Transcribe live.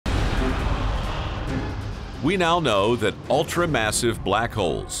We now know that ultramassive black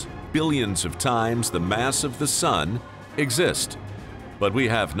holes, billions of times the mass of the Sun, exist. But we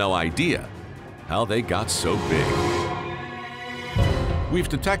have no idea how they got so big. We've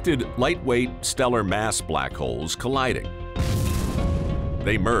detected lightweight stellar mass black holes colliding.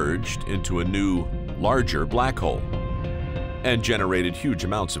 They merged into a new, larger black hole and generated huge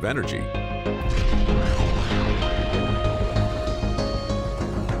amounts of energy.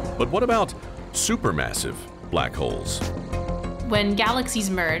 But what about supermassive black holes? When galaxies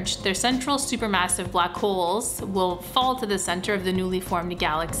merge, their central supermassive black holes will fall to the center of the newly formed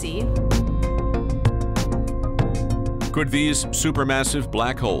galaxy. Could these supermassive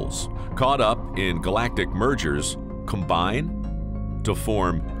black holes, caught up in galactic mergers, combine to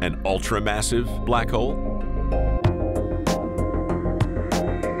form an ultramassive black hole?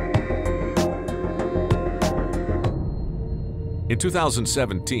 In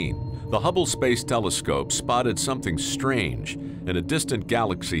 2017, the Hubble Space Telescope spotted something strange in a distant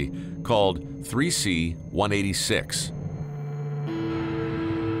galaxy called 3C 186.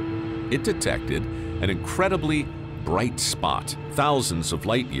 It detected an incredibly bright spot, thousands of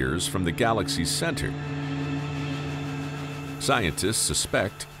light years from the galaxy's center. Scientists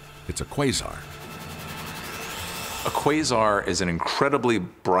suspect it's a quasar. A quasar is an incredibly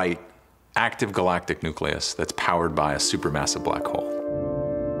bright, active galactic nucleus that's powered by a supermassive black hole.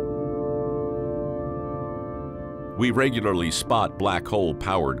 We regularly spot black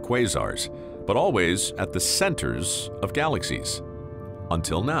hole-powered quasars, but always at the centers of galaxies.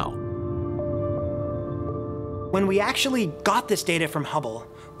 Until now. When we actually got this data from Hubble,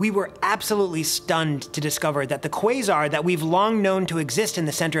 we were absolutely stunned to discover that the quasar that we've long known to exist in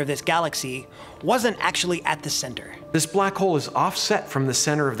the center of this galaxy wasn't actually at the center. This black hole is offset from the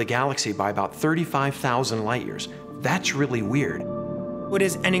center of the galaxy by about 35,000 light years. That's really weird. It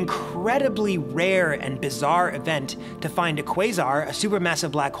is an incredibly rare and bizarre event to find a quasar, a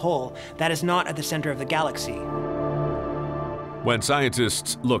supermassive black hole, that is not at the center of the galaxy. When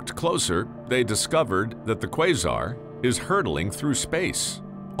scientists looked closer, they discovered that the quasar is hurtling through space,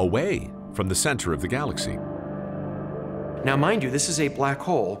 away from the center of the galaxy. Now, mind you, this is a black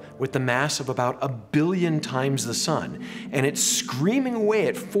hole with the mass of about 1 billion times the Sun, and it's screaming away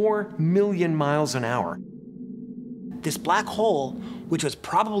at 4 million miles an hour. This black hole, which was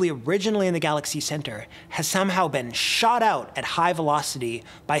probably originally in the galaxy's center, has somehow been shot out at high velocity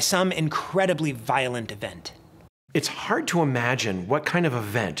by some incredibly violent event. It's hard to imagine what kind of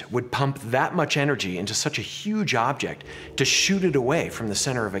event would pump that much energy into such a huge object to shoot it away from the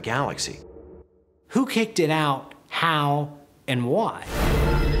center of a galaxy. Who kicked it out, how, and why?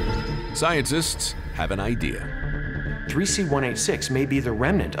 Scientists have an idea. 3C 186 may be the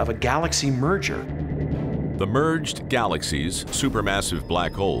remnant of a galaxy merger. The merged galaxies, supermassive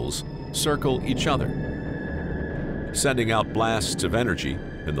black holes, circle each other, sending out blasts of energy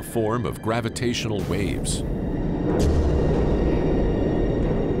in the form of gravitational waves.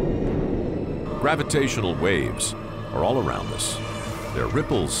 Gravitational waves are all around us. They're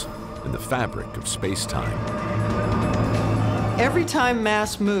ripples in the fabric of space-time. Every time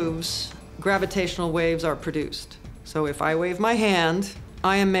mass moves, gravitational waves are produced. So if I wave my hand,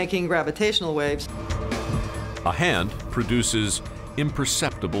 I am making gravitational waves. A hand produces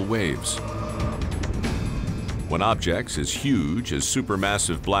imperceptible waves. When objects as huge as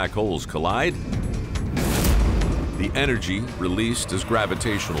supermassive black holes collide, the energy released as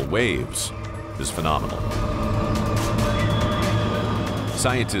gravitational waves is phenomenal.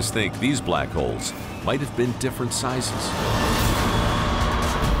 Scientists think these black holes might have been different sizes.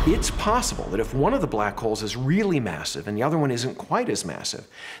 It's possible that if one of the black holes is really massive and the other one isn't quite as massive,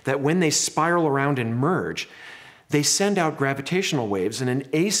 that when they spiral around and merge, they send out gravitational waves in an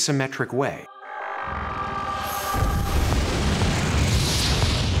asymmetric way.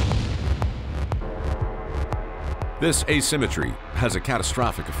 This asymmetry has a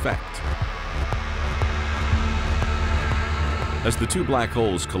catastrophic effect. As the two black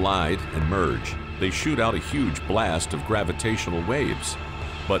holes collide and merge, they shoot out a huge blast of gravitational waves,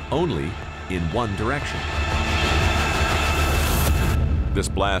 but only in one direction. This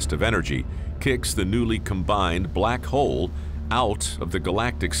blast of energy kicks the newly combined black hole out of the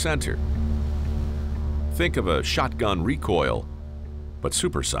galactic center. Think of a shotgun recoil, but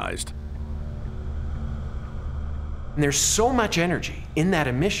supersized. And there's so much energy in that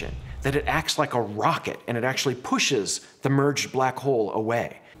emission that it acts like a rocket and it actually pushes the merged black hole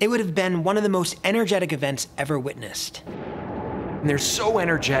away. It would have been one of the most energetic events ever witnessed. And they're so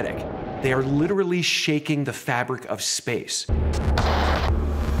energetic, they are literally shaking the fabric of space.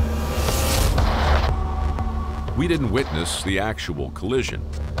 We didn't witness the actual collision,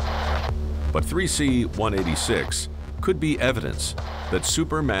 But 3C-186 could be evidence that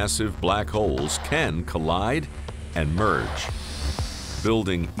supermassive black holes can collide and merge,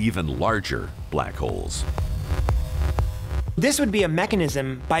 building even larger black holes. This would be a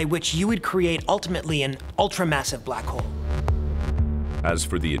mechanism by which you would create ultimately an ultramassive black hole. As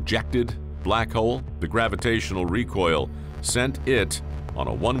for the ejected black hole, the gravitational recoil sent it on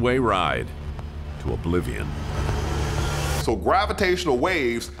a one-way ride to oblivion. So gravitational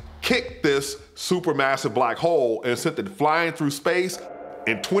waves kicked this supermassive black hole and sent it flying through space.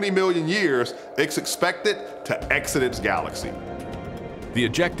 In 20 million years, it's expected to exit its galaxy. The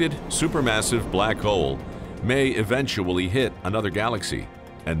ejected supermassive black hole may eventually hit another galaxy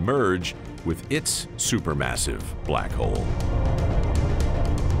and merge with its supermassive black hole.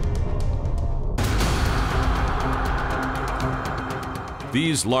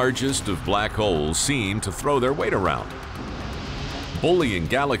 These largest of black holes seem to throw their weight around, bullying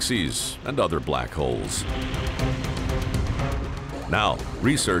galaxies and other black holes. Now,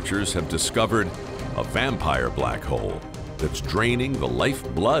 researchers have discovered a vampire black hole that's draining the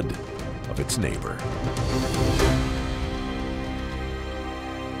lifeblood of its neighbor.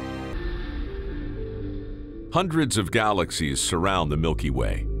 Hundreds of galaxies surround the Milky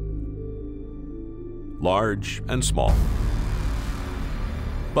Way, large and small.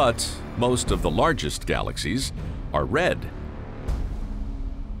 But most of the largest galaxies are red.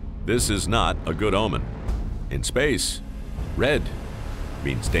 This is not a good omen. In space, red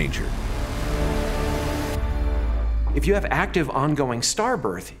means danger. If you have active ongoing star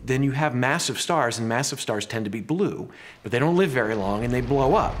birth, then you have massive stars, and massive stars tend to be blue, but they don't live very long and they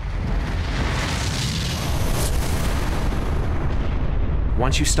blow up.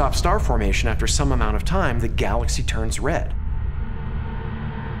 Once you stop star formation after some amount of time, the galaxy turns red.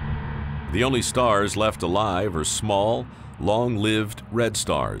 The only stars left alive are small, long-lived red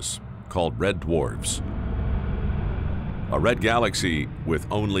stars, called red dwarfs. A red galaxy with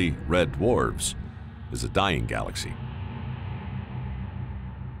only red dwarfs is a dying galaxy.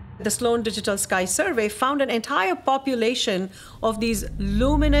 The Sloan Digital Sky Survey found an entire population of these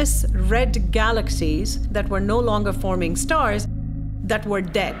luminous red galaxies that were no longer forming stars, that were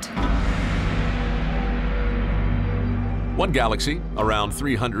dead. One galaxy, around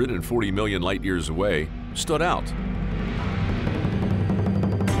 340 million light-years away, stood out.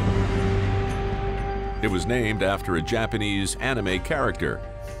 It was named after a Japanese anime character,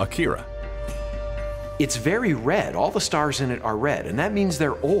 Akira. It's very red. All the stars in it are red, and that means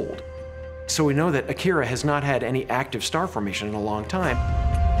they're old. So we know that Akira has not had any active star formation in a long time.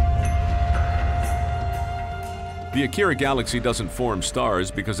 The Akira galaxy doesn't form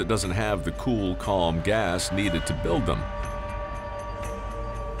stars because it doesn't have the cool, calm gas needed to build them.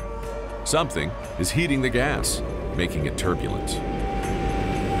 Something is heating the gas, making it turbulent.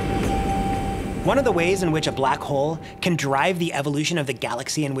 One of the ways in which a black hole can drive the evolution of the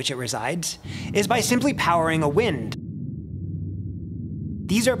galaxy in which it resides is by simply powering a wind.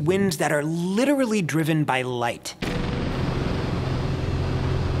 These are winds that are literally driven by light.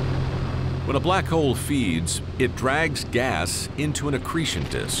 When a black hole feeds, it drags gas into an accretion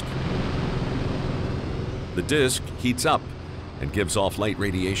disk. The disk heats up and gives off light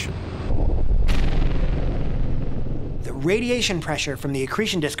radiation. The radiation pressure from the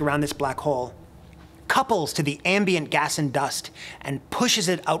accretion disk around this black hole couples to the ambient gas and dust and pushes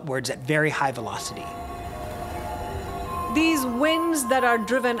it outwards at very high velocity. These winds that are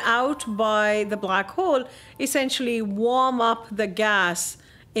driven out by the black hole essentially warm up the gas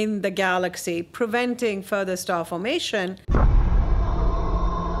in the galaxy, preventing further star formation.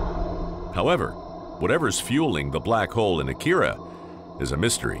 However, whatever's fueling the black hole in Akira is a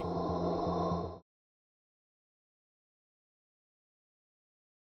mystery.